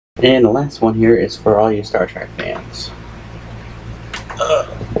And the last one here is for all you Star Trek fans.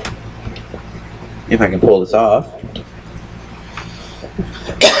 If I can pull this off.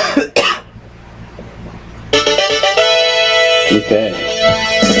 Okay.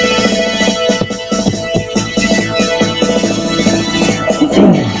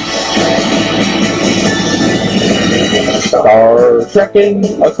 Star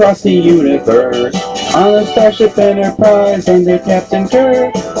trekking across the universe on the Starship Enterprise under Captain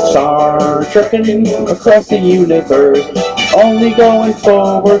Kirk. Star trekking across the universe, only going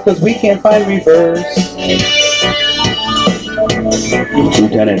forward cause we can't find reverse.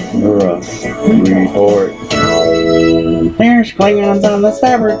 Lieutenant Mura, report. There's Klingons on the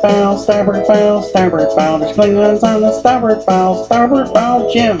starboard bow, starboard bow, starboard bow. There's Klingons on the starboard bow,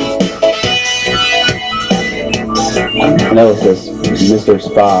 Jim. Analysis, Mr.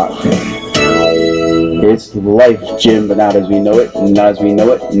 Spock. It's life, Jim, but not as we know it, not as we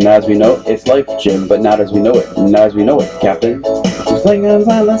know it, not as we know it. It's life, Jim, but not as we know it, not as we know it, Captain. There's Klingons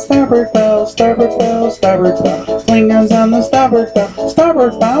on the starboard bow, starboard bow, starboard bow. Klingons on the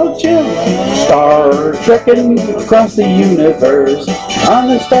starboard bow, Jim. Star trekking across the universe on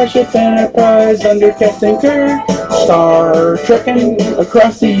the Starship Enterprise under Captain Kirk. Star trekking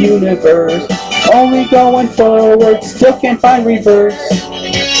across the universe, only going forward, still can't find reverse.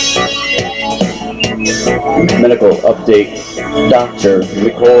 Medical update, Dr.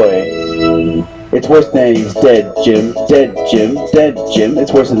 McCoy. It's worse than he's dead, Jim. Dead, Jim. Dead, Jim.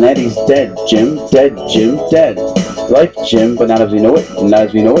 It's worse than that he's dead, Jim. Dead, Jim. Dead. Life, Jim, but not as we know it. Not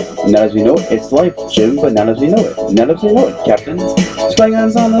as we know it. Not as we know it. It's life, Jim, but not as we know it. Not as we know it, Captain.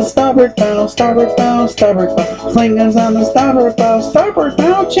 Klingons on the starboard bow, starboard bow, starboard bow. Klingons on the starboard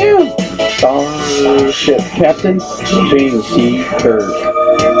bow, Jim. Starship Captain James T. Kirk.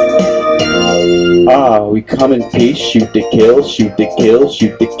 Ah, we come in peace, shoot to kill, shoot to kill,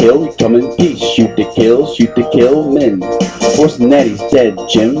 shoot to kill. We come in peace, shoot to kill men. Worse than that, he's dead,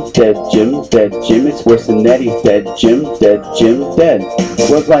 Jim. Dead, Jim. Dead, Jim. It's worse than that, he's dead, Jim. Dead, Jim. Dead.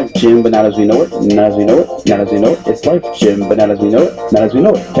 What's life, Jim, but not as we know it, not as we know it, not as we know it. It's life, Jim, but not as we know it, not as we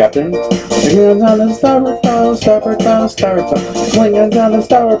know it, Captain. Klingons on the starboard bow, starboard bow, starboard bow. Klingons on the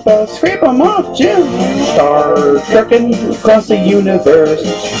starboard bow, scrape them off, Jim. Star trekking across the universe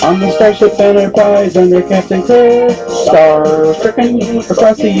on the Starship Enterprise under Captain Kirk. Star trekking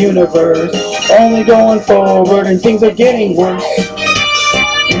across the universe, only going forward and things are getting worse.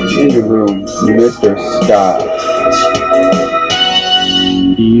 In the room, Mr. Scott.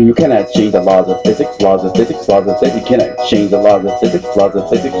 You cannot change the laws of physics, laws of physics, laws of physics. You cannot change the laws of physics, laws of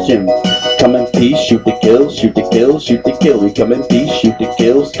physics, Jim. Come in peace, shoot to kill, shoot to kill, shoot to kill. We come in peace, shoot to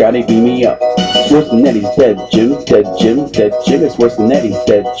kill. Scotty, beam me up. It's worse than that, he's dead, Jim. Dead, Jim. Dead, Jim. It's worse than that, he's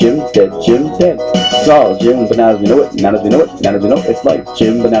dead, Jim. Dead, Jim. Dead. It's all, Jim, but not as we know it, not as we know it, not as we know it. It's life,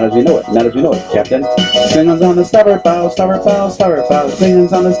 Jim, but not as we know it, not as we know it, Captain. Klingons on the starboard bow, starboard bow, starboard bow.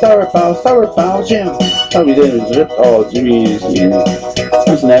 Klingons on the starboard bow, Jim. Oh, we did it. Oh, Jimmy's.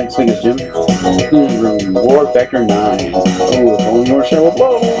 What's next? Sing us, Jim. War Factor 9. Oh, if only your show will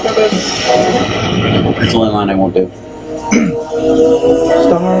blow. That's the only line I won't do.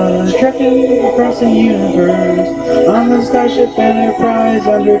 Star trekking across the universe on the Starship Enterprise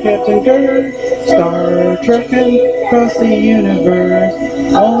under Captain Kirk. Star trekking across the universe,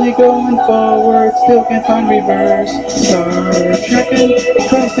 only going forward, still can't find reverse. Star trekking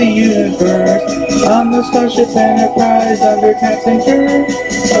across the universe on the Starship Enterprise under Captain Kirk.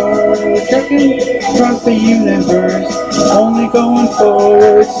 Star trekking across the universe, only going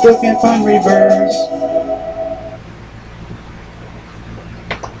forward, still can't find reverse.